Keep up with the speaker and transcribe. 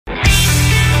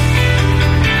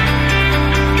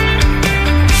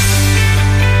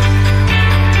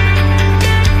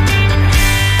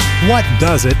What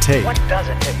does it take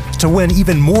to win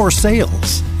even more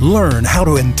sales? Learn how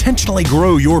to intentionally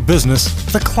grow your business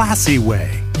the classy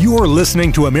way. You're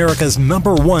listening to America's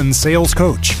 #1 sales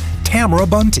coach, Tamara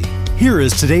Bunte. Here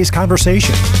is today's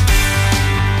conversation.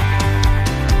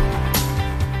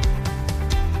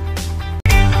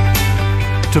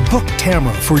 To book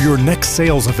Tamara for your next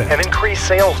sales event and increase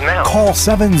sales now, call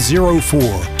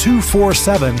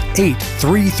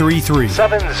 704-247-8333.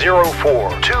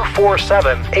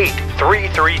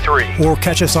 704-247-8333. Or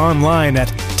catch us online at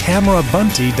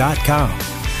tamarabunte.com.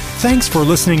 Thanks for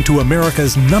listening to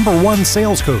America's #1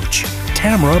 sales coach,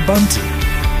 Tamara Bunte.